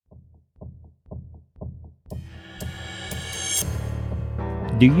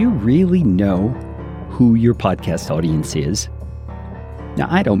Do you really know who your podcast audience is? Now,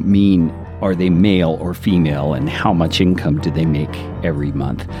 I don't mean are they male or female and how much income do they make every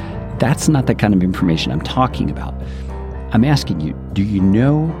month. That's not the kind of information I'm talking about. I'm asking you, do you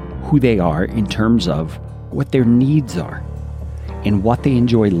know who they are in terms of what their needs are and what they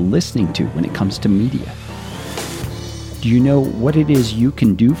enjoy listening to when it comes to media? Do you know what it is you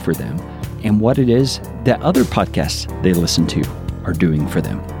can do for them and what it is that other podcasts they listen to are doing for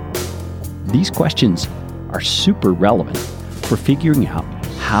them? These questions are super relevant for figuring out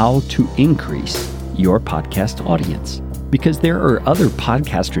how to increase your podcast audience, because there are other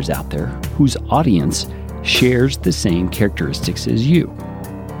podcasters out there whose audience shares the same characteristics as you.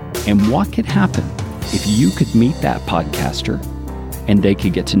 And what could happen if you could meet that podcaster and they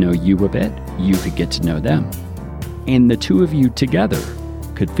could get to know you a bit, you could get to know them, and the two of you together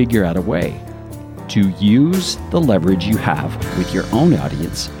could figure out a way to use the leverage you have with your own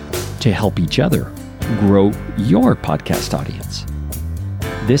audience to help each other grow your podcast audience.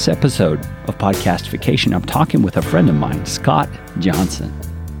 This episode of Podcastification, I'm talking with a friend of mine, Scott Johnson,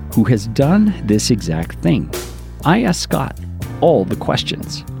 who has done this exact thing. I asked Scott all the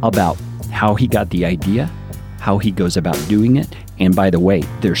questions about how he got the idea, how he goes about doing it, and by the way,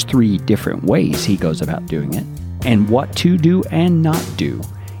 there's 3 different ways he goes about doing it, and what to do and not do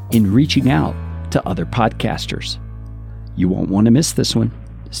in reaching out to other podcasters. You won't want to miss this one.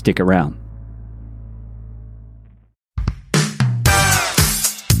 Stick around.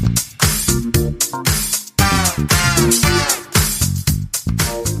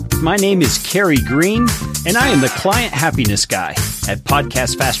 My name is Kerry Green, and I am the Client Happiness Guy at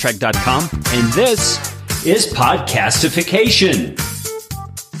PodcastFastTrack.com, and this is Podcastification.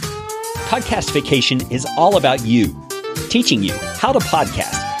 Podcastification is all about you, teaching you how to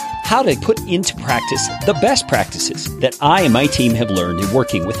podcast, how to put into practice the best practices that I and my team have learned in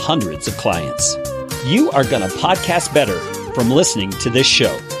working with hundreds of clients. You are going to podcast better from listening to this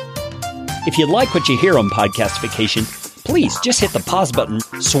show. If you like what you hear on Podcastification, please just hit the pause button,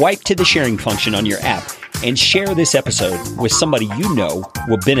 swipe to the sharing function on your app, and share this episode with somebody you know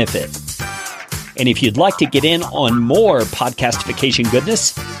will benefit. And if you'd like to get in on more Podcastification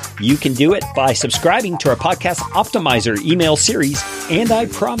goodness, you can do it by subscribing to our Podcast Optimizer email series, and I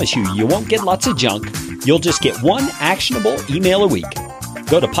promise you, you won't get lots of junk. You'll just get one actionable email a week.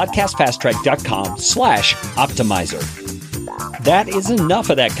 Go to podcastfasttrack.com/optimizer. That is enough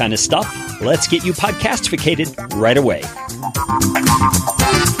of that kind of stuff. Let's get you podcastificated right away.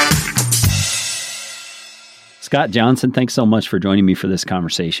 Scott Johnson, thanks so much for joining me for this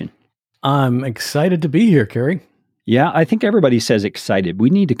conversation. I'm excited to be here, Kerry. Yeah, I think everybody says excited.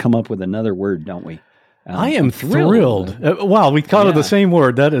 We need to come up with another word, don't we? I am thrilled. Wow, we caught the same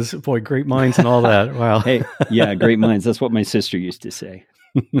word. That is, boy, great minds and all that. Wow. Hey, yeah, great minds. That's what my sister used to say.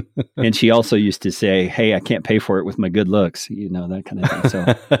 And she also used to say, hey, I can't pay for it with my good looks, that kind of thing. So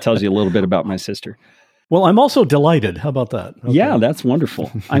it tells you a little bit about my sister. Well, I'm also delighted. How about that? Okay. Yeah, that's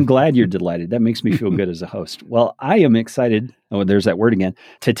wonderful. I'm glad you're delighted. That makes me feel good as a host. Well, I am excited. Oh, there's that word again,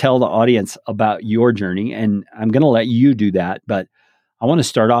 to tell the audience about your journey. And I'm going to let you do that. But I want to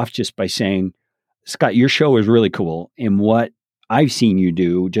start off just by saying, Scott, your show is really cool. And what I've seen you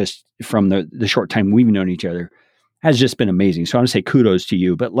do just from the short time we've known each other has just been amazing. So I want to say kudos to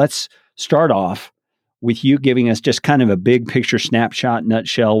you. But let's start off with you giving us just kind of a big picture, snapshot,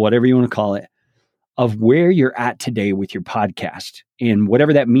 nutshell, whatever you want to call it, of where you're at today with your podcast and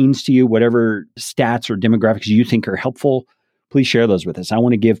whatever that means to you, whatever stats or demographics you think are helpful, please share those with us. I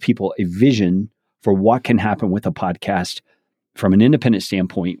want to give people a vision for what can happen with a podcast from an independent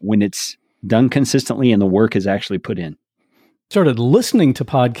standpoint when it's done consistently and the work is actually put in. Started listening to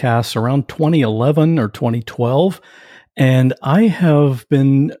podcasts around 2011 or 2012. And I have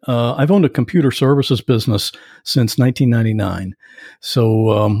been, I've owned a computer services business since 1999. So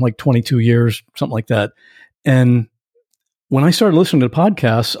like 22 years, something like that. And when I started listening to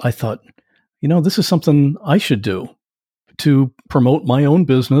podcasts, I thought, this is something I should do to promote my own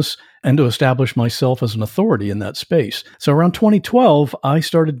business and to establish myself as an authority in that space. So around 2012, I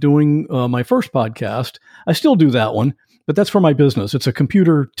started doing my first podcast. I still do that one. But that's for my business. It's a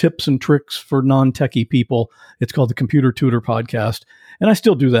computer tips and tricks for non-techie people. It's called the Computer Tutor Podcast. And I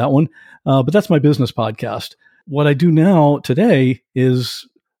still do that one. But that's my business podcast. What I do now today is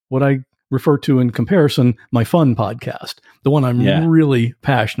what I refer to in comparison, my fun podcast, the one I'm really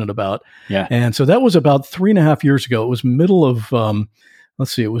passionate about. Yeah. And so that was about 3.5 years ago. It was middle of,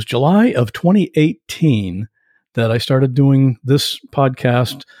 it was July of 2018 that I started doing this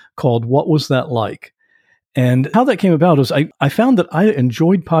podcast called What Was That Like? And how that came about is I found that I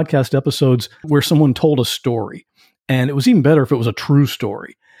enjoyed podcast episodes where someone told a story. And it was even better if it was a true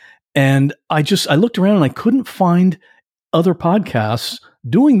story. And I looked around and I couldn't find other podcasts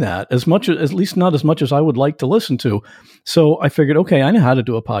doing that at least not as much as I would like to listen to. So I figured, okay, I know how to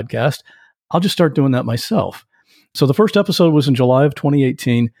do a podcast. I'll just start doing that myself. So the first episode was in July of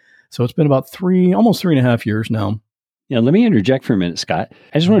 2018. So it's been about almost 3.5 years now. Yeah, let me interject for a minute, Scott.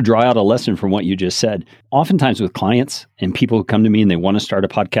 I just want to draw out a lesson from what you just said. Oftentimes with clients and people who come to me and they want to start a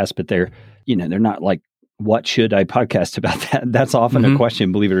podcast, but they're not like, what should I podcast about that? That's often a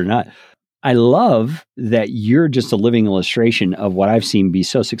question, believe it or not. I love that you're just a living illustration of what I've seen be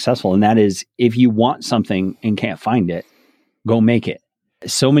so successful. And that is, if you want something and can't find it, go make it.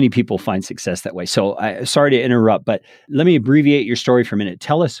 So many people find success that way. So sorry to interrupt, but let me abbreviate your story for a minute.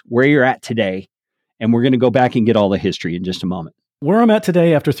 Tell us where you're at today, and we're going to go back and get all the history in just a moment. Where I'm at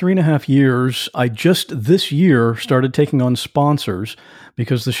today, after 3.5 years, I just this year started taking on sponsors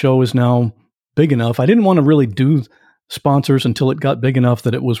because the show is now big enough. I didn't want to really do sponsors until it got big enough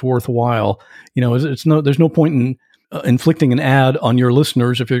that it was worthwhile. There's no point in inflicting an ad on your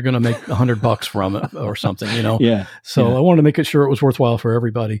listeners if you're going to make $100 from it or something, Yeah. So yeah. I wanted to make sure it was worthwhile for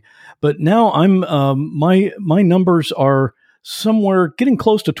everybody. But now I'm my numbers are somewhere getting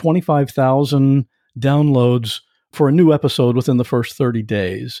close to 25,000 downloads for a new episode within the first 30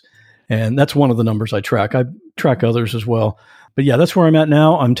 days. And that's one of the numbers I track. I track others as well. But yeah, that's where I'm at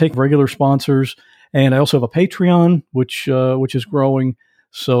now. I'm taking regular sponsors, and I also have a Patreon, which is growing.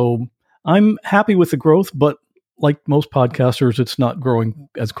 So I'm happy with the growth, but like most podcasters, it's not growing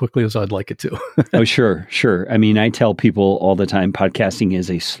as quickly as I'd like it to. Oh, sure. I mean, I tell people all the time, podcasting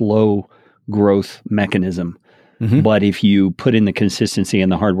is a slow growth mechanism. Mm-hmm. But if you put in the consistency and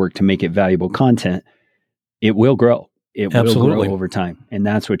the hard work to make it valuable content, it will grow. It Absolutely. will grow over time. And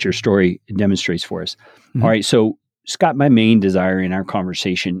that's what your story demonstrates for us. Mm-hmm. All right. So, Scott, my main desire in our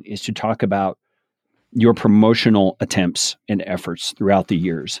conversation is to talk about your promotional attempts and efforts throughout the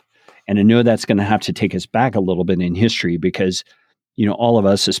years. And I know that's going to have to take us back a little bit in history because, all of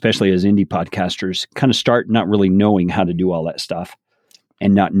us, especially as indie podcasters, kind of start not really knowing how to do all that stuff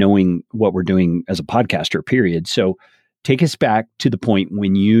and not knowing what we're doing as a podcaster, period. So take us back to the point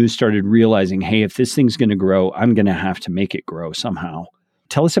when you started realizing, hey, if this thing's going to grow, I'm going to have to make it grow somehow.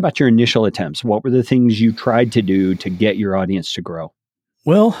 Tell us about your initial attempts. What were the things you tried to do to get your audience to grow?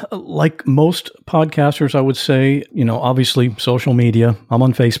 Well, like most podcasters, I would say, obviously social media. I'm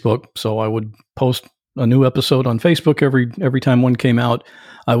on Facebook, so I would post a new episode on Facebook every time one came out.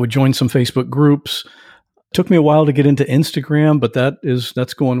 I would join some Facebook groups. It took me a while to get into Instagram, but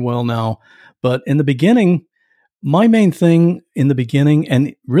that's going well now. But in the beginning, my main thing in the beginning,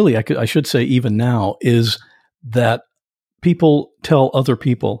 and really I should say even now, is that people tell other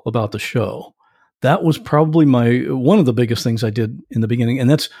people about the show. That was probably one of the biggest things I did in the beginning. And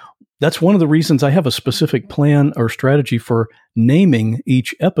that's one of the reasons I have a specific plan or strategy for naming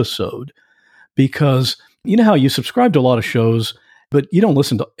each episode, because you know how you subscribe to a lot of shows, but you don't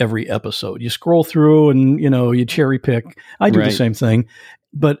listen to every episode. You scroll through and, you cherry pick. I do the same thing.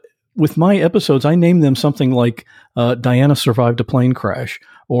 But with my episodes, I name them something like Diana survived a plane crash,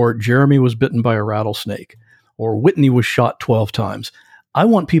 or Jeremy was bitten by a rattlesnake, or Whitney was shot 12 times. I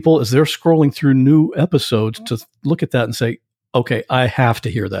want people, as they're scrolling through new episodes, to look at that and say, okay, I have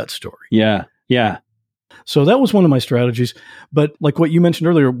to hear that story. Yeah. So that was one of my strategies. But like what you mentioned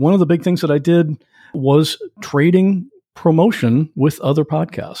earlier, one of the big things that I did was trading promotion with other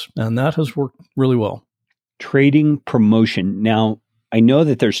podcasts. And that has worked really well. Trading promotion. Now, I know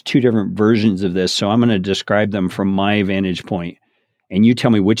that there's two different versions of this, so I'm going to describe them from my vantage point. And you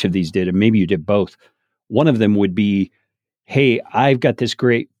tell me which of these did, and maybe you did both. One of them would be, hey, I've got this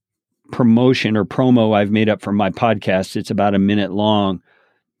great promotion or promo I've made up for my podcast. It's about a minute long.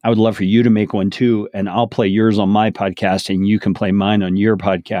 I would love for you to make one too, and I'll play yours on my podcast, and you can play mine on your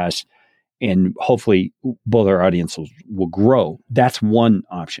podcast, and hopefully both our audiences will grow. That's one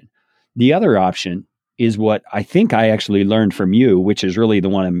option. The other option is what I think I actually learned from you, which is really the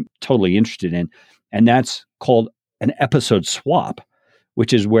one I'm totally interested in, and that's called an episode swap,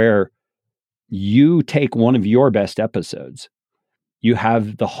 which is where you take one of your best episodes, you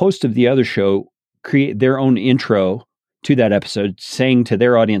have the host of the other show create their own intro to that episode, saying to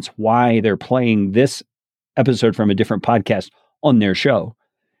their audience why they're playing this episode from a different podcast on their show.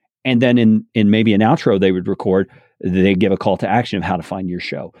 And then in maybe an outro they would record, they give a call to action of how to find your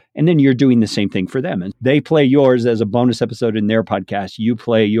show. And then you're doing the same thing for them. And they play yours as a bonus episode in their podcast. You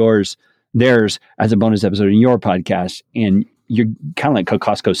play theirs as a bonus episode in your podcast. And you're kind of like a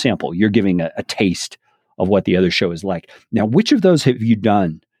Costco sample. You're giving a taste of what the other show is like. Now, which of those have you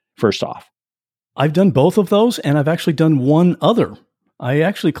done first off? I've done both of those, and I've actually done one other. I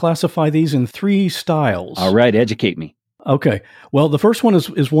actually classify these in 3 styles. All right, educate me. Okay. Well, the first one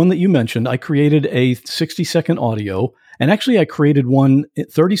is one that you mentioned. I created a 60-second audio, and actually I created one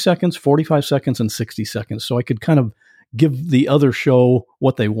at 30 seconds, 45 seconds, and 60 seconds, so I could kind of give the other show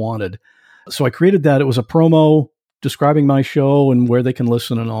what they wanted. So I created that. It was a promo describing my show and where they can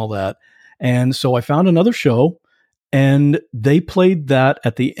listen and all that. And so I found another show, and they played that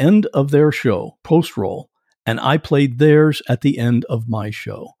at the end of their show, post-roll, and I played theirs at the end of my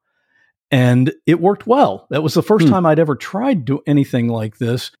show. And it worked well. That was the first time I'd ever tried to do anything like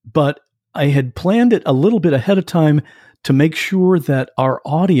this, but I had planned it a little bit ahead of time to make sure that our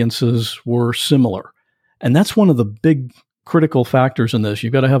audiences were similar. And that's one of the big critical factors in this.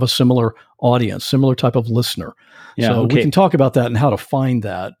 You've got to have a similar audience, similar type of listener. Yeah, so okay. we can talk about that and how to find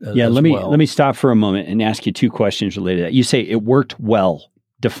that. Let me stop for a moment and ask you 2 questions related to that. You say it worked well.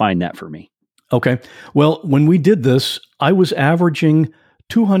 Define that for me. Okay. Well, when we did this, I was averaging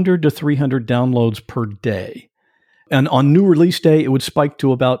 200 to 300 downloads per day. And on new release day, it would spike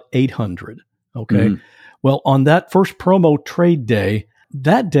to about 800. Okay. Well, on that first promo trade day,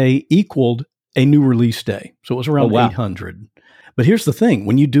 that day equaled a new release day. So it was around 800. But here's the thing.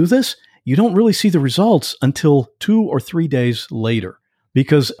 When you do this, you don't really see the results until 2 or 3 days later,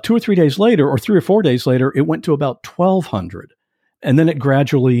 because 2 or 3 days later, or 3 or 4 days later, it went to about 1,200. And then it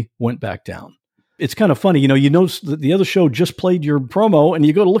gradually went back down. It's kind of funny. You notice that the other show just played your promo and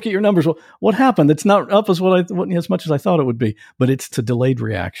you go to look at your numbers. Well, what happened? It's not up as much as I thought it would be, but it's a delayed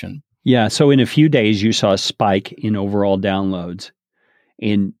reaction. Yeah. So in a few days, you saw a spike in overall downloads.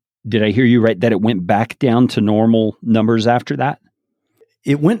 And did I hear you right that it went back down to normal numbers after that?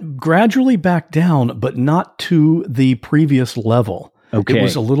 It went gradually back down, but not to the previous level. Okay. It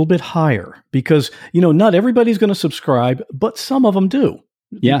was a little bit higher because, not everybody's going to subscribe, but some of them do.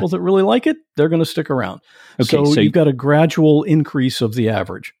 Yeah. People that really like it, they're going to stick around. Okay, so you've got a gradual increase of the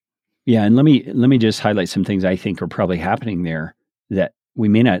average. Yeah, and let me just highlight some things I think are probably happening there that we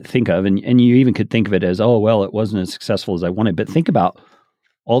may not think of, and you even could think of it as, oh, well, it wasn't as successful as I wanted. But think about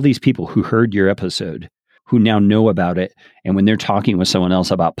all these people who heard your episode, who now know about it, and when they're talking with someone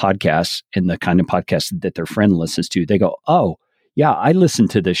else about podcasts and the kind of podcast that their friend listens to, they go, oh, yeah, I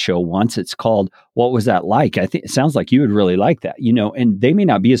listened to this show once. It's called What Was That Like? I think it sounds like you would really like that, and they may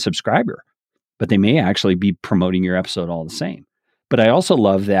not be a subscriber, but they may actually be promoting your episode all the same. But I also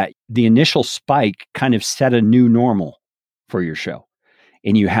love that the initial spike kind of set a new normal for your show.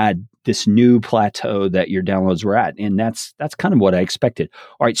 And you had this new plateau that your downloads were at. And that's kind of what I expected.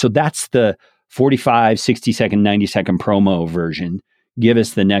 All right, so that's the 45, 60-second, 90-second promo version. Give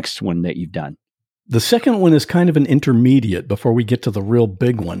us the next one that you've done. The second one is kind of an intermediate before we get to the real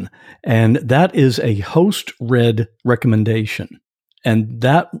big one, and that is a host-read recommendation. And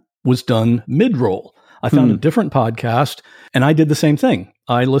that was done mid-roll. I found a different podcast, and I did the same thing.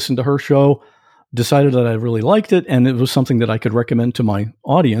 I listened to her show, decided that I really liked it, and it was something that I could recommend to my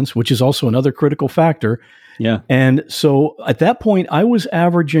audience, which is also another critical factor. Yeah. And so at that point, I was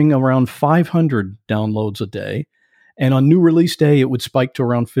averaging around 500 downloads a day, and on new release day, it would spike to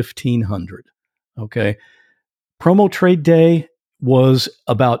around 1,500. Okay. Promo trade day was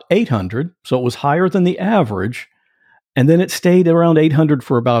about 800. So it was higher than the average. And then it stayed around 800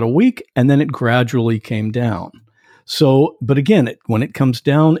 for about a week. And then it gradually came down. So, but again, when it comes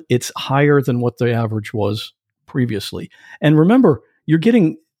down, it's higher than what the average was previously. And remember, you're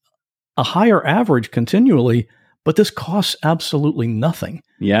getting a higher average continually, but this costs absolutely nothing.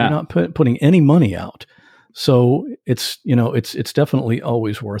 Yeah. You're not putting any money out. So it's definitely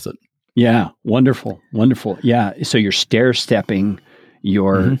always worth it. Yeah. Wonderful. Wonderful. Yeah. So you're stair-stepping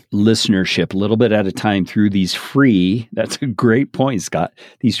your listenership a little bit at a time through these free, that's a great point, Scott,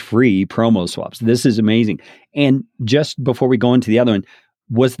 these free promo swaps. This is amazing. And just before we go into the other one,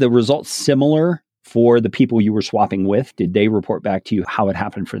 was the result similar for the people you were swapping with? Did they report back to you how it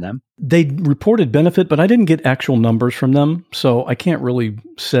happened for them? They reported benefit, but I didn't get actual numbers from them. So I can't really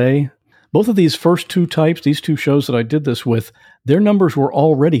say. Both of these first two types, these two shows that I did this with, their numbers were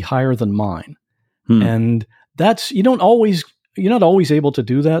already higher than mine. And that's, you're not always able to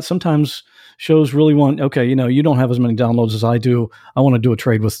do that. Sometimes shows really want, okay, you don't have as many downloads as I do. I want to do a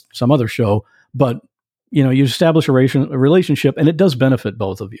trade with some other show, but you establish a relationship and it does benefit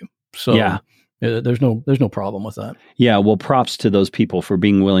both of you. So yeah. There's no problem with that. Yeah. Well, props to those people for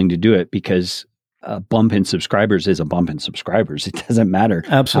being willing to do it, because a bump in subscribers is a bump in subscribers. It doesn't matter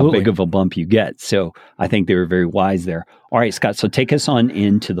how big of a bump you get. So I think they were very wise there. All right, Scott, so take us on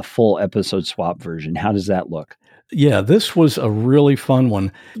into the full episode swap version. How does that look? Yeah, this was a really fun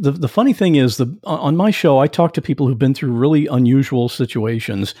one. The funny thing is, on my show, I talk to people who've been through really unusual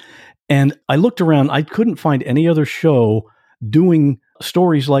situations. And I looked around, I couldn't find any other show doing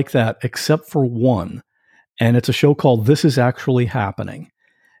stories like that except for one. And it's a show called This Is Actually Happening.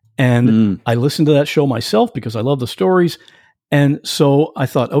 And I listened to that show myself because I love the stories. And so I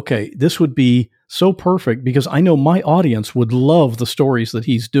thought, okay, this would be so perfect because I know my audience would love the stories that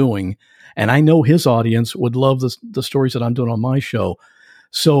he's doing. And I know his audience would love the stories that I'm doing on my show.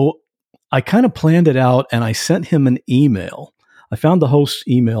 So I kind of planned it out and I sent him an email. I found the host's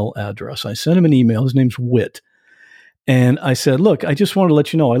email address. I sent him an email. His name's Whit. And I said, look, I just wanted to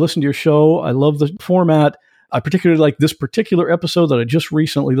let you know, I listened to your show. I love the format. I particularly like this particular episode that I just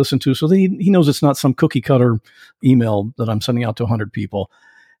recently listened to. So he knows it's not some cookie cutter email that I'm sending out to 100 people.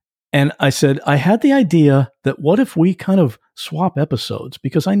 And I said, I had the idea that what if we kind of swap episodes?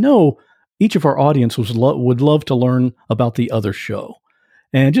 Because I know each of our audience would love to learn about the other show.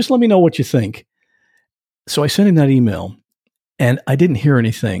 And just let me know what you think. So I sent him that email and I didn't hear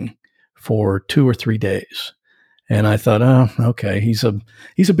anything for 2 or 3 days. And I thought, oh, okay, he's a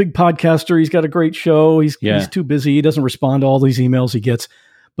big podcaster. He's got a great show. He's too busy. He doesn't respond to all these emails he gets.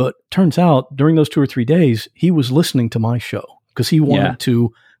 But turns out during those 2 or 3 days, he was listening to my show because he wanted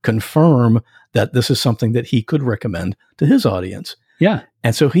to confirm that this is something that he could recommend to his audience. Yeah.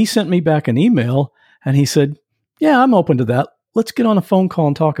 And so he sent me back an email and he said, yeah, I'm open to that. Let's get on a phone call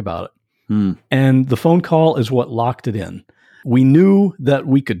and talk about it. And the phone call is what locked it in. We knew that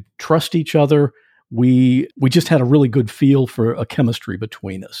we could trust each other. We just had a really good feel for a chemistry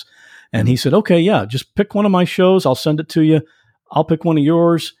between us. And he said, okay, yeah, just pick one of my shows. I'll send it to you. I'll pick one of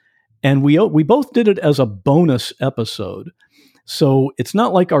yours. And we both did it as a bonus episode. So it's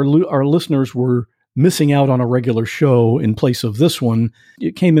not like our listeners were missing out on a regular show in place of this one.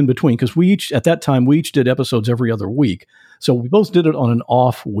 It came in between because at that time, we each did episodes every other week. So we both did it on an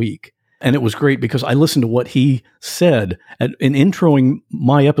off week. And it was great because I listened to what he said in introing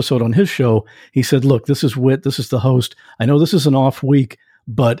my episode on his show. He said, look, this is Whit. This is the host. I know this is an off week,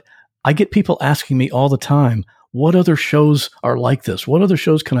 but I get people asking me all the time, what other shows are like this? What other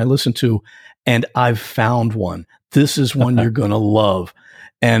shows can I listen to? And I've found one. This is one you're going to love.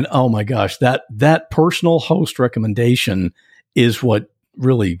 And oh my gosh, that personal host recommendation is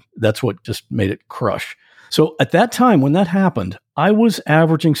that's what just made it crush. So at that time, when that happened, I was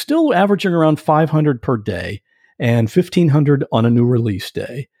still averaging around 500 per day and 1,500 on a new release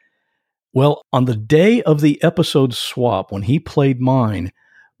day. Well, on the day of the episode swap, when he played mine,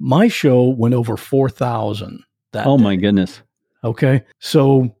 my show went over 4,000 that day. My goodness. Okay.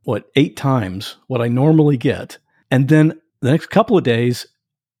 So 8 times what I normally get. And then the next couple of days,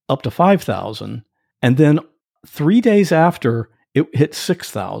 up to 5,000. And then 3 days after, it hit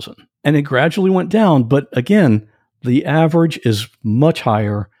 6,000. And it gradually went down. But again, the average is much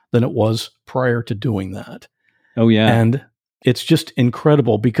higher than it was prior to doing that. Oh, yeah. And it's just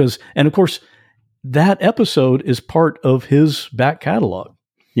incredible because, and of course, that episode is part of his back catalog.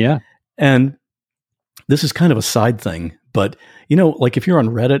 Yeah. And this is kind of a side thing, but like if you're on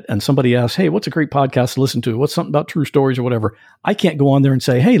Reddit and somebody asks, hey, what's a great podcast to listen to? What's something about true stories or whatever? I can't go on there and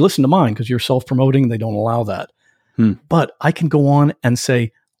say, hey, listen to mine because you're self-promoting. They don't allow that. But I can go on and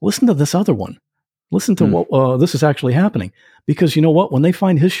say, listen to this other one. Listen to what This Is Actually Happening. Because you know what? When they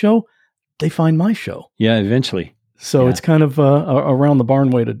find his show, they find my show. Yeah, eventually. So it's kind of around the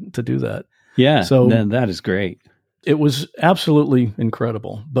barn way to do that. Yeah, so that is great. It was absolutely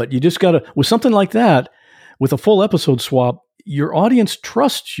incredible. But you just got to, with something like that, with a full episode swap, your audience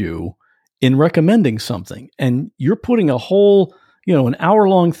trusts you in recommending something. And you're putting a whole, an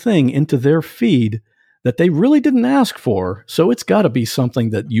hour-long thing into their feed that they really didn't ask for. So it's got to be something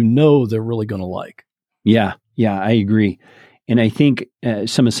that they're really going to like. Yeah, I agree. And I think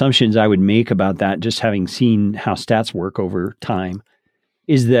some assumptions I would make about that, just having seen how stats work over time,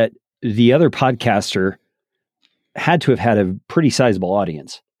 is that the other podcaster had to have had a pretty sizable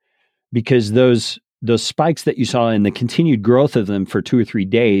audience, because those spikes that you saw and the continued growth of them for 2 or 3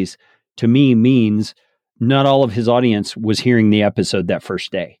 days, to me means not all of his audience was hearing the episode that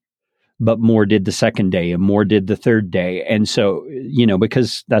first day, but more did the second day and more did the third day. And so,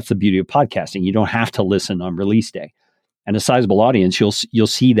 because that's the beauty of podcasting, you don't have to listen on release day. And a sizable audience, you'll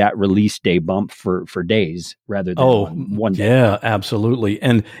see that release day bump for days rather than one day. Yeah, absolutely.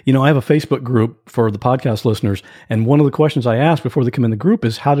 And, I have a Facebook group for the podcast listeners. And one of the questions I ask before they come in the group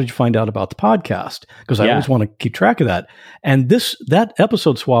is, how did you find out about the podcast? Because I always want to keep track of that. And that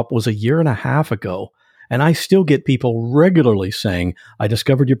episode swap was 1.5 years ago. And I still get people regularly saying, I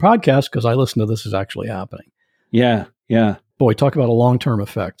discovered your podcast because I listened to This Is Actually Happening. Yeah. Boy, talk about a long-term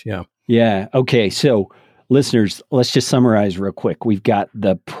effect. Yeah. Yeah. Okay. So listeners, let's just summarize real quick. We've got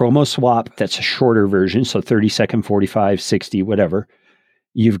the promo swap. That's a shorter version. So 30-second, 45, 60, whatever.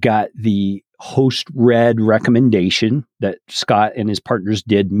 You've got the host-read recommendation that Scott and his partners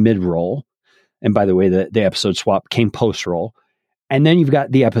did mid-roll. And by the way, the episode swap came post-roll. And then you've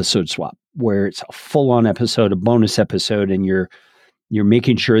got the episode swap, where it's a full-on episode, a bonus episode, and you're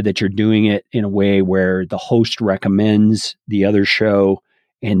making sure that you're doing it in a way where the host recommends the other show,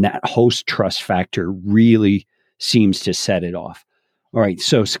 and that host trust factor really seems to set it off. All right,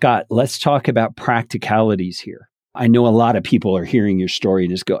 so Scott, let's talk about practicalities here. I know a lot of people are hearing your story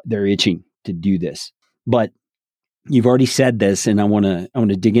and they're itching to do this, but you've already said this, and I want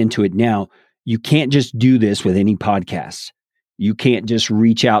to dig into it now. You can't just do this with any podcasts. You can't just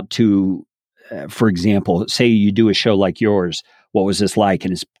reach out to, for example, say you do a show like yours. What was this like?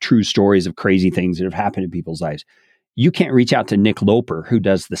 And it's true stories of crazy things that have happened in people's lives. You can't reach out to Nick Loper, who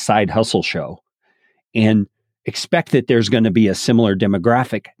does the Side Hustle show, and expect that there's going to be a similar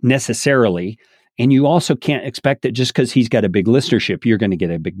demographic necessarily. And you also can't expect that just because he's got a big listenership, you're going to get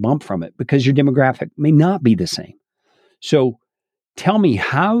a big bump from it, because your demographic may not be the same. So tell me,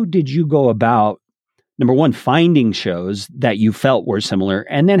 how did you go about, number one, finding shows that you felt were similar?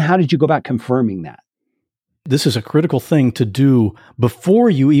 And then how did you go about confirming that? This is a critical thing to do before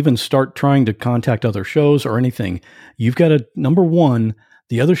you even start trying to contact other shows or anything. You've got to, number one,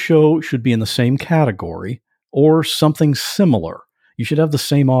 the other show should be in the same category or something similar. You should have the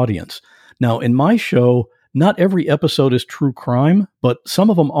same audience. Now, in my show, not every episode is true crime, but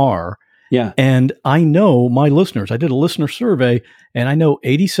some of them are. Yeah. And I know my listeners. I did a listener survey, and I know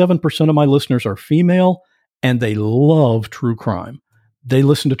 87% of my listeners are female, and they love true crime. They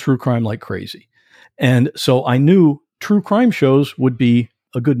listen to true crime like crazy. And so I knew true crime shows would be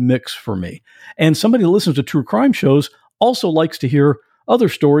a good mix for me. And somebody that listens to true crime shows also likes to hear other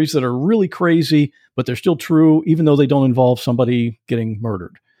stories that are really crazy, but they're still true, even though they don't involve somebody getting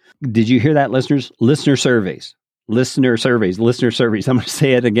murdered. Did you hear that, listeners? Listener surveys. I'm going to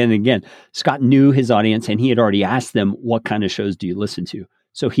say it again and again. Scott knew his audience, and he had already asked them, what kind of shows do you listen to?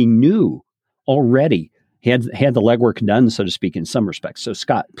 So he knew already. He had the legwork done, so to speak, in some respects. So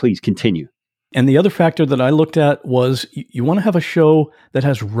Scott, please continue. And the other factor that I looked at was you want to have a show that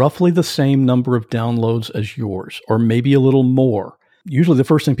has roughly the same number of downloads as yours, or maybe a little more. Usually the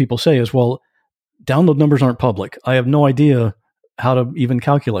first thing people say is, well, download numbers aren't public. I have no idea how to even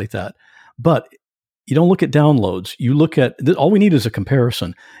calculate that. But you don't look at downloads. You look at, all we need is a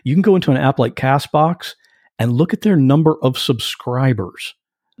comparison. You can go into an app like CastBox and look at their number of subscribers.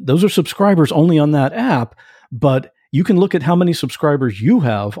 Those are subscribers only on that app, but you can look at how many subscribers you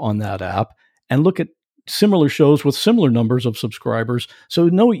have on that app and look at similar shows with similar numbers of subscribers. So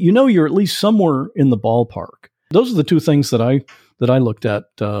you're at least somewhere in the ballpark. Those are the two things that I looked at,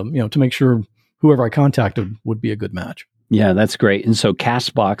 to make sure whoever I contacted would be a good match. Yeah, that's great. And so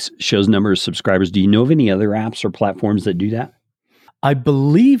CastBox shows number of subscribers. Do you know of any other apps or platforms that do that? I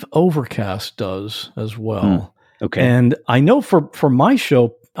believe Overcast does as well. Okay. And I know for my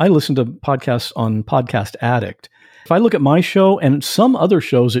show, I listen to podcasts on Podcast Addict. If I look at my show and some other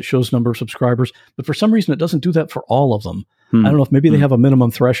shows, it shows number of subscribers, but for some reason it doesn't do that for all of them. I don't know if maybe they have a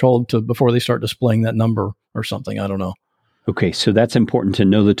minimum threshold before they start displaying that number or something. I don't know. Okay, so that's important to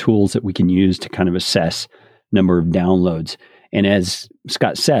know the tools that we can use to kind of assess number of downloads. And as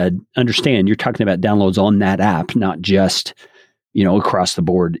Scott said, understand you're talking about downloads on that app, not just, across the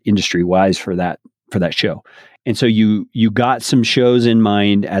board industry-wise for that show. And so you got some shows in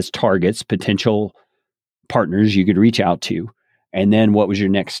mind as targets, potential partners you could reach out to. And then what was your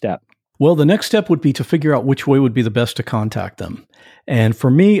next step? Well, the next step would be to figure out which way would be the best to contact them. And for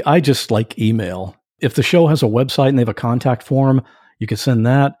me, I just like email. If the show has a website and they have a contact form, you can send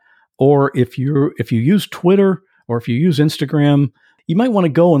that. Or if you use Twitter or if you use Instagram, you might want to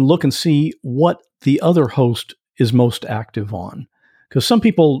go and look and see what the other host is most active on. Because some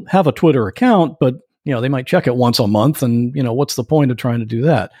people have a Twitter account, but they might check it once a month, and what's the point of trying to do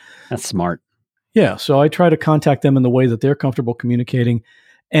that? That's smart. Yeah, so I try to contact them in the way that they're comfortable communicating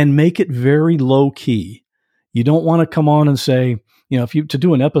and make it very low key. You don't want to come on and say, to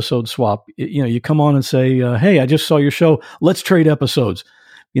do an episode swap, you come on and say, hey, I just saw your show. Let's trade episodes.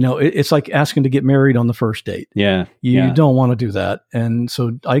 It's like asking to get married on the first date. Yeah. You don't want to do that. And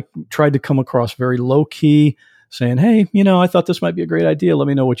so I tried to come across very low key, saying, hey, I thought this might be a great idea. Let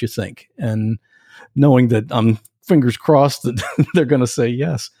me know what you think. And knowing that I'm fingers crossed that they're going to say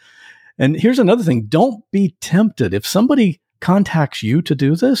yes. And here's another thing. Don't be tempted. If somebody contacts you to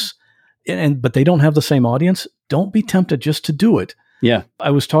do this, but they don't have the same audience, don't be tempted just to do it. Yeah.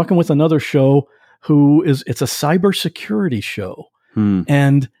 I was talking with another show it's a cybersecurity show.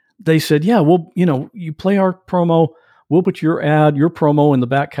 And they said, yeah, well, you play our promo, we'll put your promo in the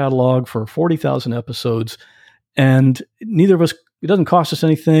back catalog for 40,000 episodes. And neither of us, it doesn't cost us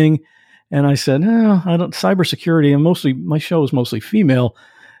anything. And I said, I don't, cybersecurity, and my show is mostly female.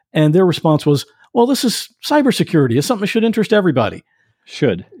 And their response was, well, this is cybersecurity. It's something that should interest everybody.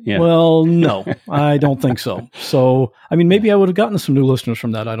 Should. Yeah. Well, no, I don't think so. So, I mean, maybe I would have gotten some new listeners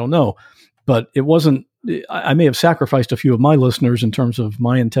from that. I don't know. But it wasn't, I may have sacrificed a few of my listeners in terms of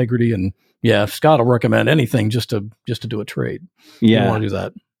my integrity. And yeah, Scott will recommend anything just to do a trade. Yeah. You don't want to do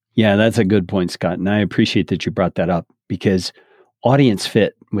that. Yeah, that's a good point, Scott. And I appreciate that you brought that up, because audience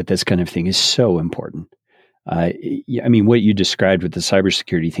fit with this kind of thing is so important. I mean, what you described with the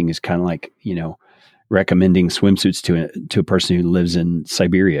cybersecurity thing is kind of like, recommending swimsuits to a person who lives in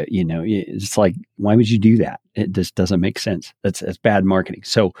Siberia. It's like, why would you do that? It just doesn't make sense. That's bad marketing.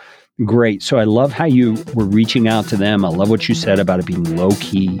 So great. So I love how you were reaching out to them. I love what you said about it being low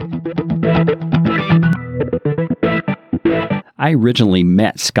key. I originally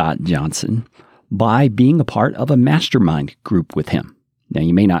met Scott Johnson by being a part of a mastermind group with him. Now,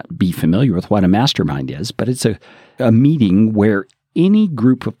 you may not be familiar with what a mastermind is, but it's a meeting where any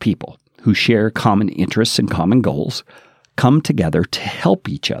group of people who share common interests and common goals come together to help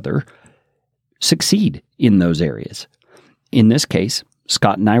each other succeed in those areas. In this case,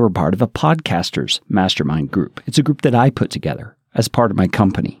 Scott and I were part of a podcasters mastermind group. It's a group that I put together as part of my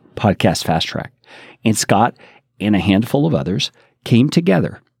company, Podcast Fast Track. And Scott and a handful of others came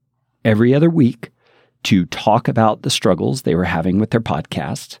together every other week to talk about the struggles they were having with their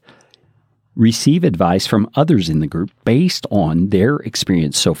podcasts, receive advice from others in the group based on their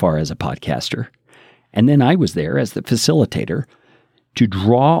experience so far as a podcaster. And then I was there as the facilitator to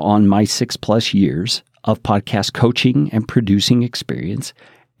draw on my 6+ years of podcast coaching and producing experience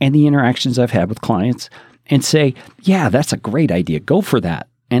and the interactions I've had with clients and say, yeah, that's a great idea. Go for that.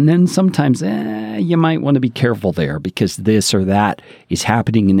 And then sometimes you might want to be careful there because this or that is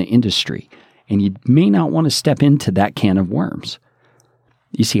happening in the industry. And you may not want to step into that can of worms.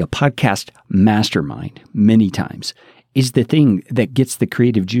 You see, a podcast mastermind, many times, is the thing that gets the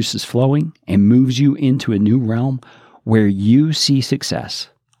creative juices flowing and moves you into a new realm where you see success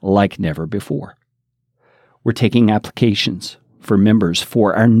like never before. We're taking applications for members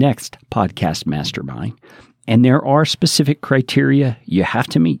for our next podcast mastermind, and there are specific criteria you have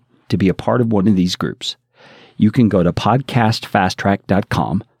to meet to be a part of one of these groups. You can go to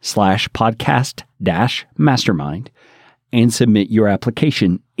podcastfasttrack.com/podcast-mastermind and submit your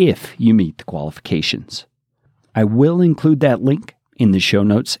application if you meet the qualifications. I will include that link in the show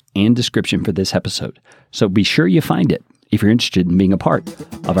notes and description for this episode, so be sure you find it if you're interested in being a part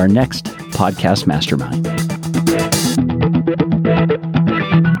of our next podcast mastermind.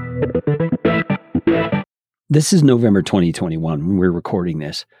 This is November 2021 when we're recording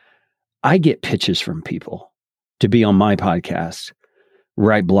this. I get pitches from people to be on my podcast,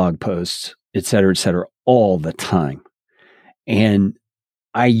 write blog posts, et cetera, all the time. And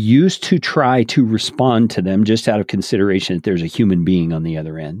I used to try to respond to them just out of consideration that there's a human being on the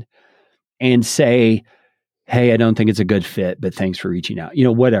other end and say, hey, I don't think it's a good fit, but thanks for reaching out.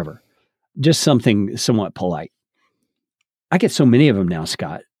 Whatever. Just something somewhat polite. I get so many of them now,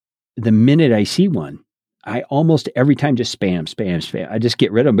 Scott. The minute I see one, I almost every time just spam. I just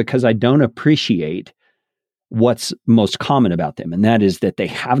get rid of them because I don't appreciate what's most common about them. And that is that they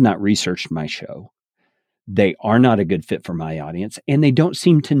have not researched my show. They are not a good fit for my audience, and they don't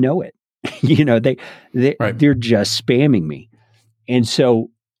seem to know it. They're just spamming me. And so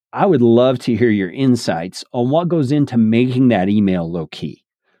I would love to hear your insights on what goes into making that email low key.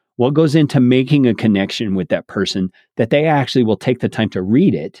 What goes into making a connection with that person that they actually will take the time to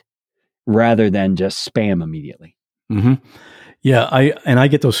read it rather than just spam immediately. Mm-hmm. Yeah, I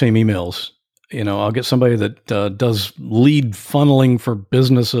get those same emails. I'll get somebody that does lead funneling for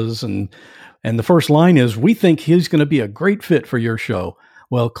businesses, and the first line is, we think he's going to be a great fit for your show.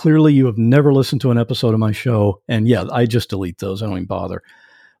 Well, clearly you have never listened to an episode of my show. And yeah, I just delete those. I don't even bother.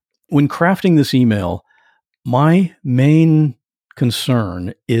 When crafting this email, my main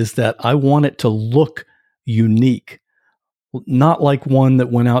concern is that I want it to look unique, not like one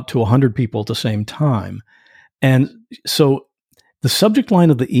that went out to 100 people at the same time. And so the subject line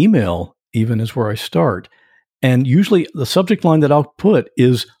of the email even is where I start. And usually the subject line that I'll put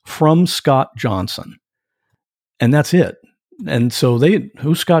is from Scott Johnson. And that's it. And so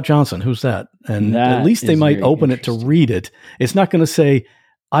who's Scott Johnson? Who's that? And at least they might open it to read it. It's not going to say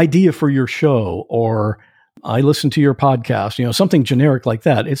idea for your show or I listen to your podcast, something generic like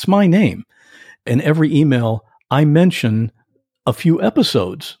that. It's my name. In every email, I mention a few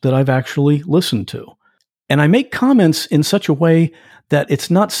episodes that I've actually listened to. And I make comments in such a way that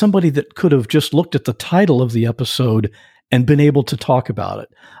it's not somebody that could have just looked at the title of the episode and been able to talk about it.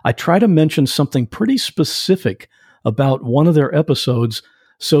 I try to mention something pretty specific about one of their episodes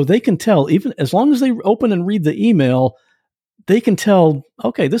So they can tell, even as long as they open and read the email, they can tell,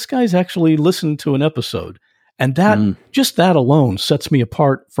 okay, this guy's actually listened to an episode. And that just that alone sets me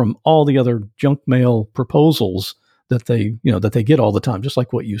apart from all the other junk mail proposals that they get all the time, just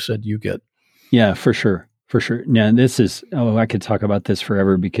like what you said you get. Yeah, for sure. For sure. Now, this is, I could talk about this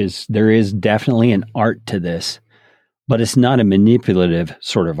forever because there is definitely an art to this, but it's not a manipulative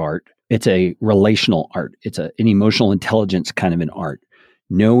sort of art. It's a relational art. It's an emotional intelligence kind of an art,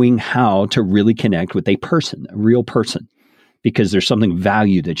 knowing how to really connect with a person, a real person, because there's something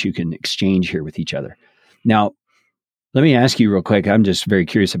value that you can exchange here with each other. Now, let me ask you real quick. I'm just very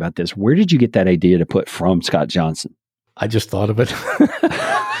curious about this. Where did you get that idea to put From Scott Johnson? I just thought of it.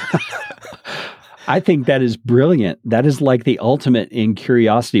 I think that is brilliant. That is like the ultimate in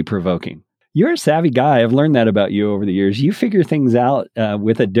curiosity provoking. You're a savvy guy. I've learned that about you over the years. You figure things out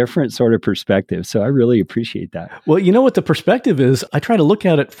with a different sort of perspective. So I really appreciate that. Well, you know what the perspective is? I try to look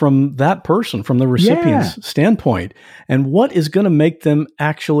at it from that person, from the recipient's standpoint, and what is going to make them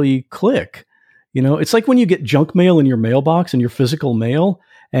actually click. You know, it's like when you get junk mail in your mailbox, in your physical mail,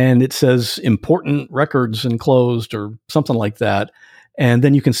 and it says important records enclosed or something like that. And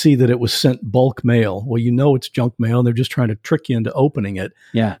then you can see that it was sent bulk mail. Well, you know it's junk mail, and they're just trying to trick you into opening it.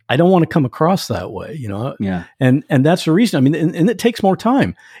 Yeah. I don't want to come across that way, you know? Yeah. And that's the reason. I mean, and it takes more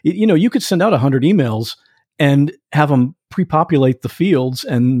time. You could send out 100 emails and have them pre-populate the fields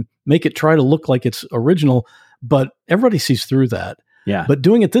and make it try to look like it's original, but everybody sees through that. Yeah. But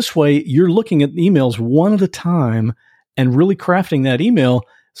doing it this way, you're looking at emails one at a time and really crafting that email.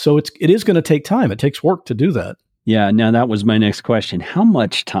 So it is going to take time. It takes work to do that. Yeah. Now that was my next question. How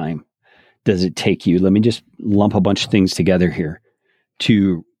much time does it take you? Let me just lump a bunch of things together here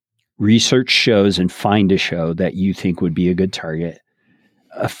to research shows and find a show that you think would be a good target,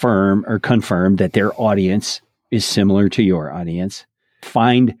 affirm or confirm that their audience is similar to your audience,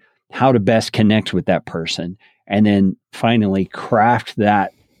 find how to best connect with that person, and then finally craft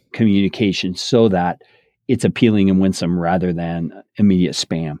that communication so that it's appealing and winsome rather than immediate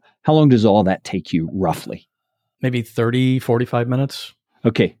spam. How long does all that take you roughly? Maybe 30, 45 minutes.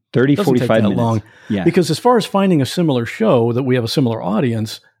 Okay, 30, Doesn't 45 take that minutes. long. Yeah. Because as far as finding a similar show that we have a similar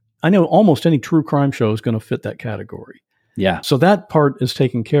audience, I know almost any true crime show is going to fit that category. Yeah. So that part is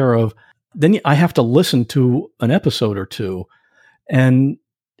taken care of. Then I have to listen to an episode or two. And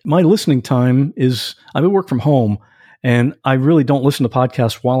my listening time is, I work from home, and I really don't listen to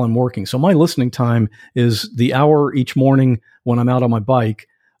podcasts while I'm working. So my listening time is the hour each morning when I'm out on my bike,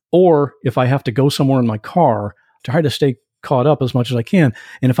 or if I have to go somewhere in my car, try to stay caught up as much as I can.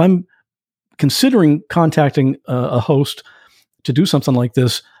 And if I'm considering contacting a host to do something like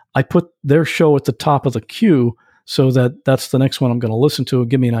this, I put their show at the top of the queue so that that's the next one I'm going to listen to and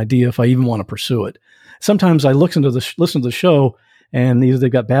give me an idea if I even want to pursue it. Sometimes I listen to the show, and either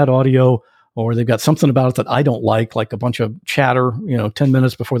they've got bad audio or they've got something about it that I don't like a bunch of chatter, 10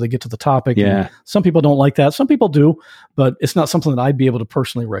 minutes before they get to the topic. Yeah. And some people don't like that. Some people do, but it's not something that I'd be able to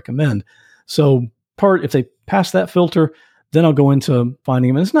personally recommend. So if they pass that filter, then I'll go into finding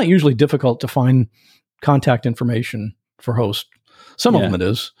them. And it's not usually difficult to find contact information for hosts. Some of them it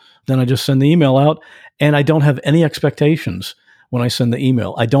is. Then I just send the email out, and I don't have any expectations when I send the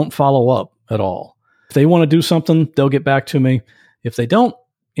email. I don't follow up at all. If they want to do something, they'll get back to me. If they don't,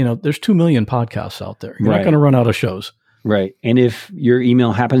 there's 2 million podcasts out there. You're not going to run out of shows. Right. And if your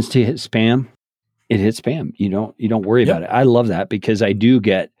email happens to hit spam, it hits spam. You don't worry about it. I love that because I do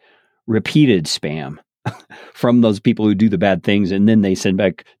get repeated spam from those people who do the bad things. And then they send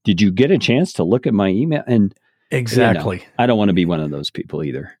back, did you get a chance to look at my email? And exactly. I don't want to be one of those people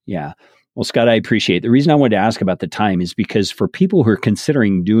either. Yeah. Well, Scott, I appreciate it. The reason I wanted to ask about the time is because for people who are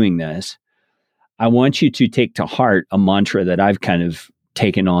considering doing this, I want you to take to heart a mantra that I've kind of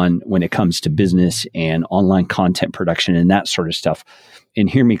taken on when it comes to business and online content production and that sort of stuff. And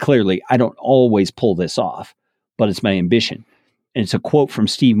hear me clearly, I don't always pull this off, but it's my ambition. And it's a quote from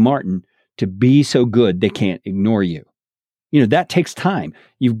Steve Martin: to be so good they can't ignore you. That takes time.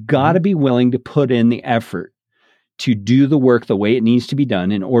 You've got to be willing to put in the effort to do the work the way it needs to be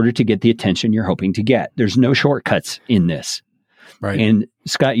done in order to get the attention you're hoping to get. There's no shortcuts in this. Right. And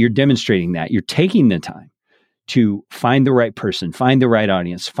Scott, you're demonstrating that. You're taking the time to find the right person, find the right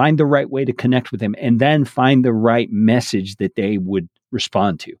audience, find the right way to connect with them, and then find the right message that they would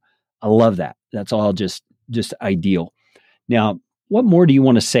respond to. I love that. That's all just ideal. Now, what more do you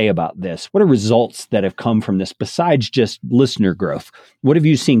want to say about this? What are results that have come from this besides just listener growth? What have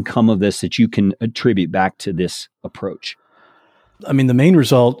you seen come of this that you can attribute back to this approach? I mean, the main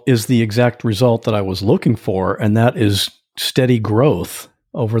result is the exact result that I was looking for, and that is steady growth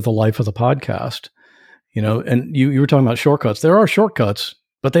over the life of the podcast. And you were talking about shortcuts. There are shortcuts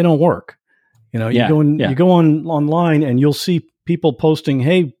but they don't work. You go online and you'll see people posting,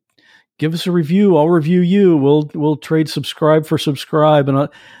 "Hey, give us a review. I'll review you. We'll trade subscribe for subscribe." And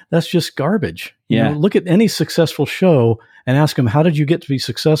that's just garbage. Look at any successful show and ask them, how did you get to be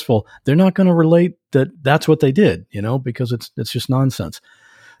successful? They're not going to relate that's what they did, because it's just nonsense.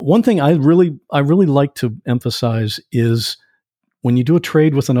 One thing I really like to emphasize is when you do a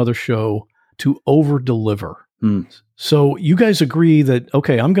trade with another show, to over deliver. So you guys agree that,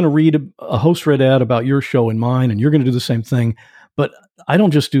 okay, I'm going to read a host read ad about your show and mine, and you're going to do the same thing. But I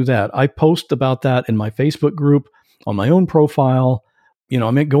don't just do that. I post about that in my Facebook group, on my own profile. I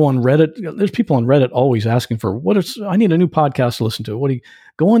may go on Reddit. There's people on Reddit always asking for, I need a new podcast to listen to.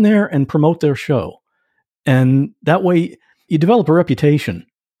 Go on there and promote their show. And that way you develop a reputation,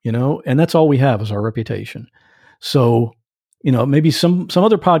 and that's all we have is our reputation. So, maybe some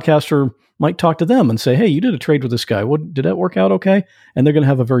other podcaster might talk to them and say, "Hey, you did a trade with this guy. Did that work out okay?" And they're going to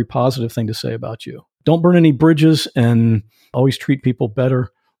have a very positive thing to say about you. Don't burn any bridges, and always treat people better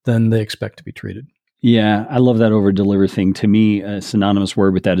than they expect to be treated. Yeah, I love that over deliver thing. To me, a synonymous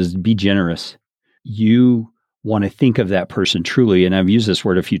word with that is be generous. You want to think of that person truly, and I've used this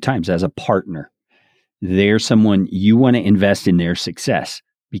word a few times, as a partner. They're someone you want to invest in their success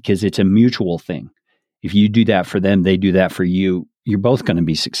because it's a mutual thing. If you do that for them, they do that for you. You're both going to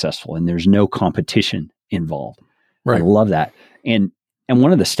be successful, and there's no competition involved. Right. I love that. And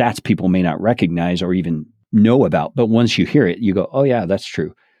one of the stats people may not recognize or even know about, but once you hear it, you go, "Oh yeah, that's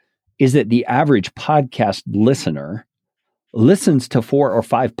true," is that the average podcast listener listens to 4 or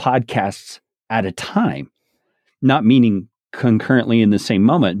 5 podcasts at a time, not meaning concurrently in the same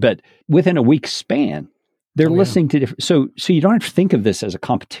moment, but within a week's span. They're listening to different. So you don't have to think of this as a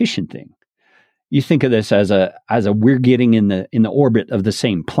competition thing. You think of this as a we're getting in the orbit of the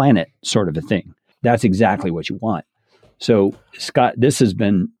same planet sort of a thing. That's exactly what you want. So Scott, this has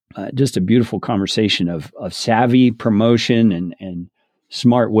been just a beautiful conversation of savvy promotion and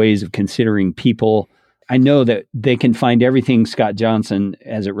smart ways of considering people. I know that they can find everything Scott Johnson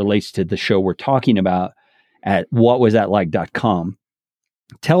as it relates to the show we're talking about at whatwasthatlike.com.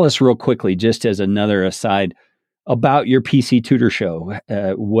 Tell us real quickly, just as another aside, about your PC Tutor show.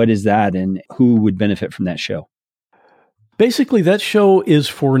 What is that, and who would benefit from that show? Basically, that show is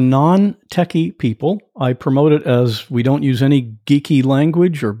for non-techie people. I promote it as we don't use any geeky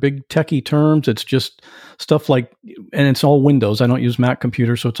language or big techie terms. It's just stuff like, and it's all Windows. I don't use Mac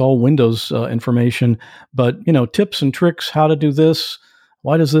computers, so it's all Windows information. But, tips and tricks, how to do this,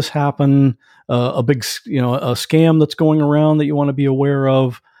 why does this happen, a big, a scam that's going around that you want to be aware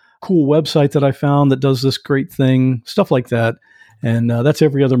of, cool website that I found that does this great thing, stuff like that. And that's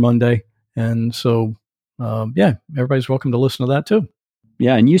every other Monday. And so, everybody's welcome to listen to that too.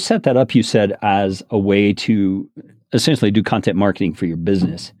 Yeah. And you set that up, you said, as a way to essentially do content marketing for your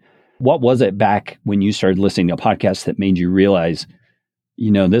business. What was it back when you started listening to podcasts that made you realize,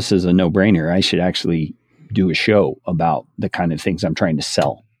 this is a no-brainer. I should actually do a show about the kind of things I'm trying to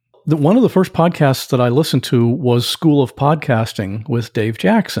sell? One of the first podcasts that I listened to was School of Podcasting with Dave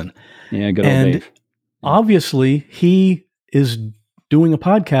Jackson. Yeah, good old Dave. Obviously, he is doing a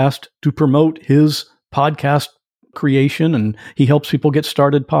podcast to promote his podcast creation, and he helps people get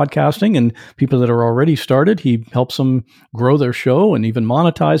started podcasting, and people that are already started, he helps them grow their show and even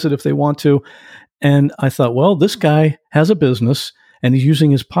monetize it if they want to. And I thought, well, this guy has a business and he's using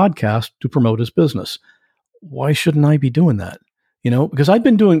his podcast to promote his business. Why shouldn't I be doing that? Because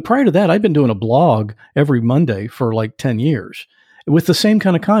prior to that, I've been doing a blog every Monday for like 10 years with the same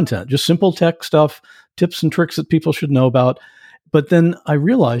kind of content, just simple tech stuff, tips and tricks that people should know about. But then I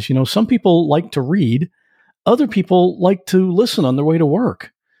realized, some people like to read, other people like to listen on their way to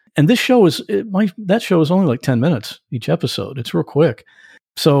work. And this show that show is only like 10 minutes each episode. It's real quick.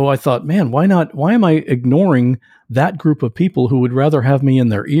 So I thought, man, why not? Why am I ignoring that group of people who would rather have me in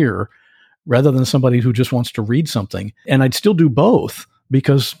their ear rather than somebody who just wants to read something? And I'd still do both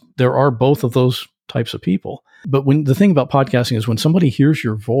because there are both of those types of people. But the thing about podcasting is when somebody hears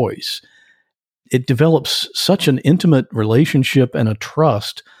your voice, it develops such an intimate relationship and a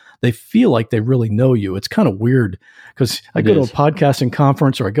trust. They feel like they really know you. It's kind of weird because I go to a podcasting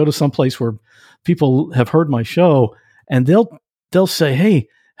conference or I go to some place where people have heard my show and they'll say, "Hey,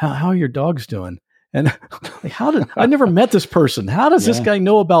 how are your dogs doing?" And I never met this person. How does this guy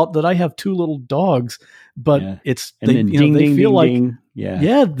know about that I have 2 little dogs? But they feel like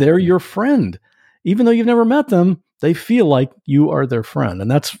they're your friend. Even though you've never met them, they feel like you are their friend. And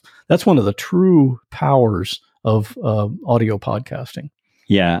that's one of the true powers of audio podcasting.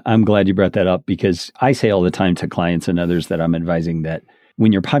 Yeah, I'm glad you brought that up because I say all the time to clients and others that I'm advising that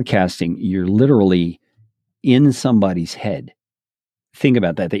when you're podcasting, you're literally in somebody's head. think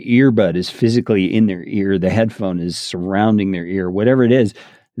about that. The earbud is physically in their ear. The headphone is surrounding their ear, whatever it is,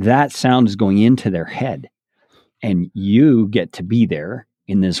 that sound is going into their head. And you get to be there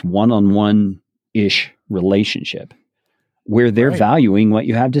in this one-on-one-ish relationship where they're valuing what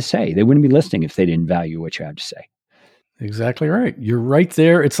you have to say. They wouldn't be listening if they didn't value what you have to say. Exactly right. You're right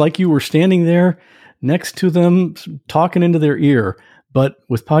there. It's like you were standing there next to them, talking into their ear. But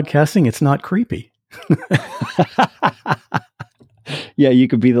with podcasting, it's not creepy. Yeah, you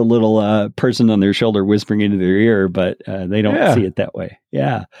could be the little person on their shoulder whispering into their ear, but they don't see it that way.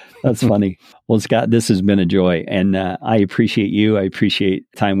 Yeah, that's funny. Well, Scott, this has been a joy, and I appreciate you. I appreciate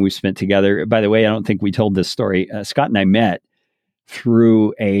the time we've spent together. By the way, I don't think we told this story. Scott and I met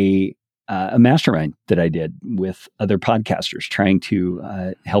through a mastermind that I did with other podcasters trying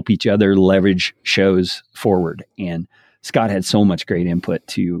to help each other leverage shows forward. And Scott had so much great input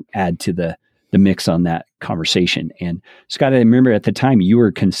to add to the mix on that conversation. And Scott, I remember at the time you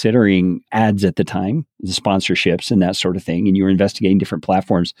were considering ads at the time, the sponsorships and that sort of thing, and you were investigating different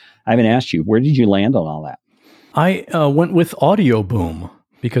platforms. I haven't asked you, where did you land on all that? I went with Audio Boom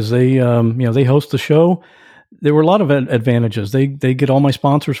because they host the show. There were a lot of advantages. They get all my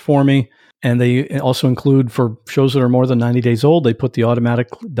sponsors for me, and they also include, for shows that are more than 90 days old, they put the automatic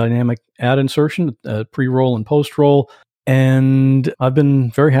dynamic ad insertion, pre-roll and post-roll, and I've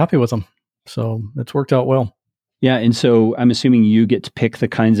been very happy with them. So it's worked out well. Yeah. And so I'm assuming you get to pick the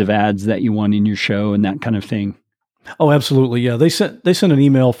kinds of ads that you want in your show and that kind of thing. Oh, absolutely. Yeah. They sent an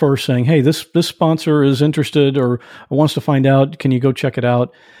email first saying, hey, this sponsor is interested or wants to find out. Can you go check it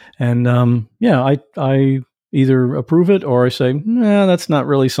out? And I either approve it or I say, nah, that's not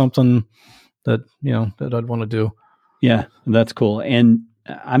really something that I'd want to do. Yeah, that's cool. And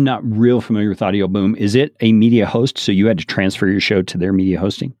I'm not real familiar with Audio Boom. Is it a media host? So you had to transfer your show to their media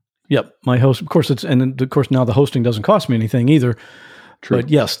hosting? Yep. My host, of course, now the hosting doesn't cost me anything either. True. But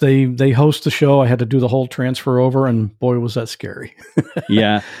yes, they host the show. I had to do the whole transfer over, and boy, was that scary.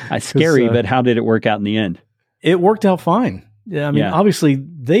 Yeah, scary, but how did it work out in the end? It worked out fine. Yeah, I mean, obviously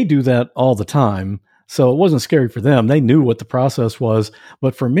they do that all the time, so it wasn't scary for them. They knew what the process was.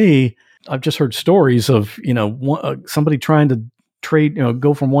 But for me, I've just heard stories of, somebody trying to trade,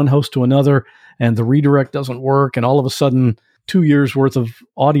 go from one host to another, and the redirect doesn't work, and all of a sudden 2 years worth of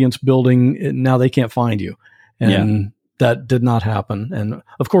audience building, now they can't find you. And that did not happen. And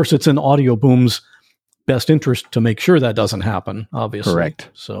of course, it's in Audio Boom's best interest to make sure that doesn't happen, obviously.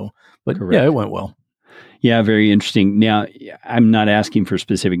 Correct. So, but yeah, it went well. Yeah, very interesting. Now, I'm not asking for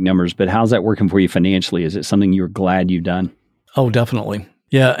specific numbers, but how's that working for you financially? Is it something you're glad you've done? Oh, definitely.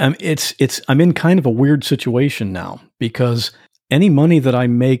 Yeah, I'm in kind of a weird situation now because any money that I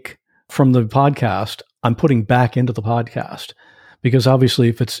make from the podcast, I'm putting back into the podcast, because obviously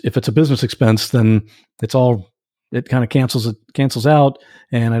if it's a business expense, then it kind of cancels out,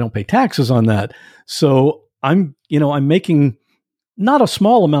 and I don't pay taxes on that. So I'm making not a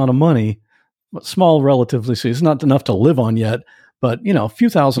small amount of money, but small relatively. So it's not enough to live on yet, but a few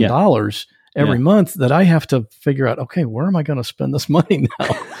 $1,000s every month that I have to figure out, okay, where am I going to spend this money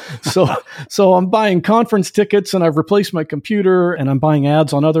now? So I'm buying conference tickets, and I've replaced my computer, and I'm buying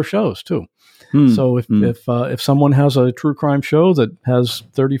ads on other shows too. So if someone has a true crime show that has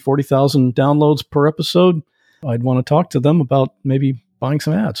 30, 40,000 downloads per episode, I'd want to talk to them about maybe buying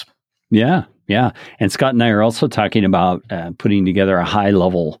some ads. Yeah. Yeah. And Scott and I are also talking about putting together a high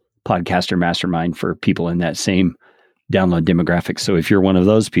level podcaster mastermind for people in that same download demographic. So if you're one of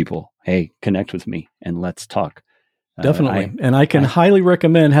those people, hey, connect with me and let's talk. Definitely. And I can highly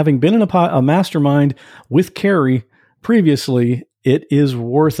recommend, having been in a mastermind with Carrie previously, it is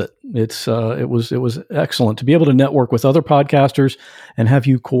worth it. It was excellent to be able to network with other podcasters and have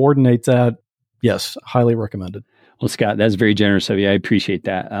you coordinate that. Yes, highly recommended. Well, Scott, that's very generous of you. I appreciate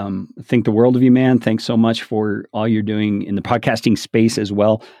that. Think the world of you, man. Thanks so much for all you're doing in the podcasting space as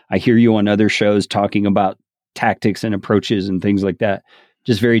well. I hear you on other shows talking about tactics and approaches and things like that.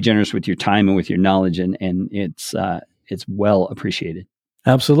 Just very generous with your time and with your knowledge, and it's well appreciated.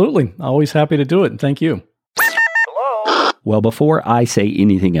 Absolutely. Always happy to do it. And thank you. Well, before I say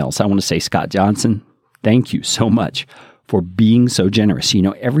anything else, I want to say, Scott Johnson, thank you so much for being so generous.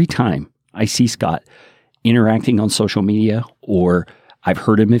 Every time I see Scott interacting on social media, or I've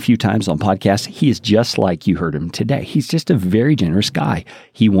heard him a few times on podcasts, he is just like you heard him today. He's just a very generous guy.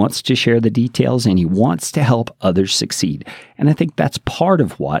 He wants to share the details, and he wants to help others succeed. And I think that's part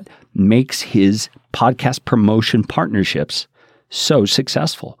of what makes his podcast promotion partnerships so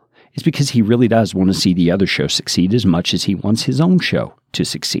successful. It's because he really does want to see the other show succeed as much as he wants his own show to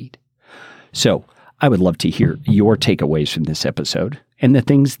succeed. So I would love to hear your takeaways from this episode and the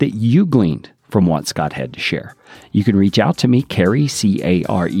things that you gleaned from what Scott had to share. You can reach out to me, Carey, Carey,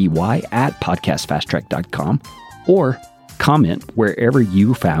 at podcastfasttrack.com, or comment wherever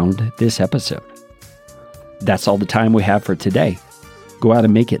you found this episode. That's all the time we have for today. Go out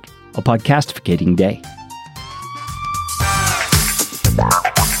and make it a podcastificating day.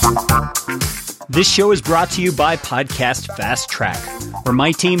 This show is brought to you by Podcast Fast Track, where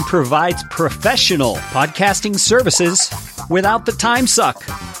my team provides professional podcasting services without the time suck.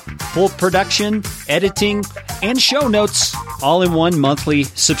 Full production, editing, and show notes, all in one monthly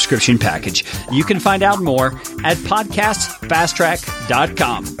subscription package. You can find out more at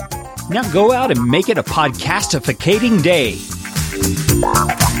podcastfasttrack.com. Now go out and make it a podcastificating day.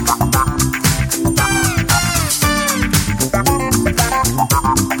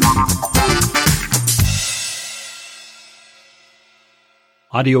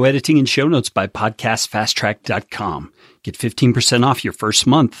 Audio editing and show notes by podcastfasttrack.com. Get 15% off your first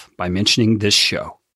month by mentioning this show.